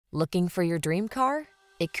Looking for your dream car?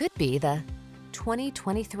 It could be the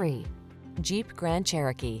 2023 Jeep Grand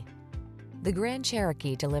Cherokee. The Grand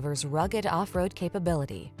Cherokee delivers rugged off-road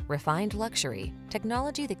capability, refined luxury,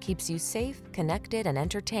 technology that keeps you safe, connected, and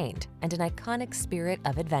entertained, and an iconic spirit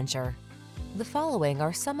of adventure. The following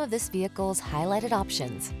are some of this vehicle's highlighted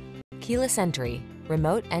options: keyless entry,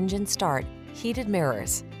 remote engine start, heated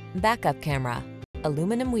mirrors, backup camera,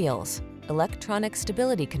 aluminum wheels, electronic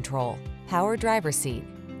stability control, power driver seat,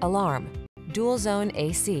 alarm, dual zone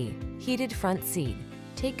AC, heated front seat.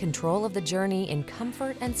 Take control of the journey in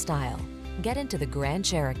comfort and style. Get into the Grand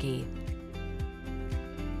Cherokee.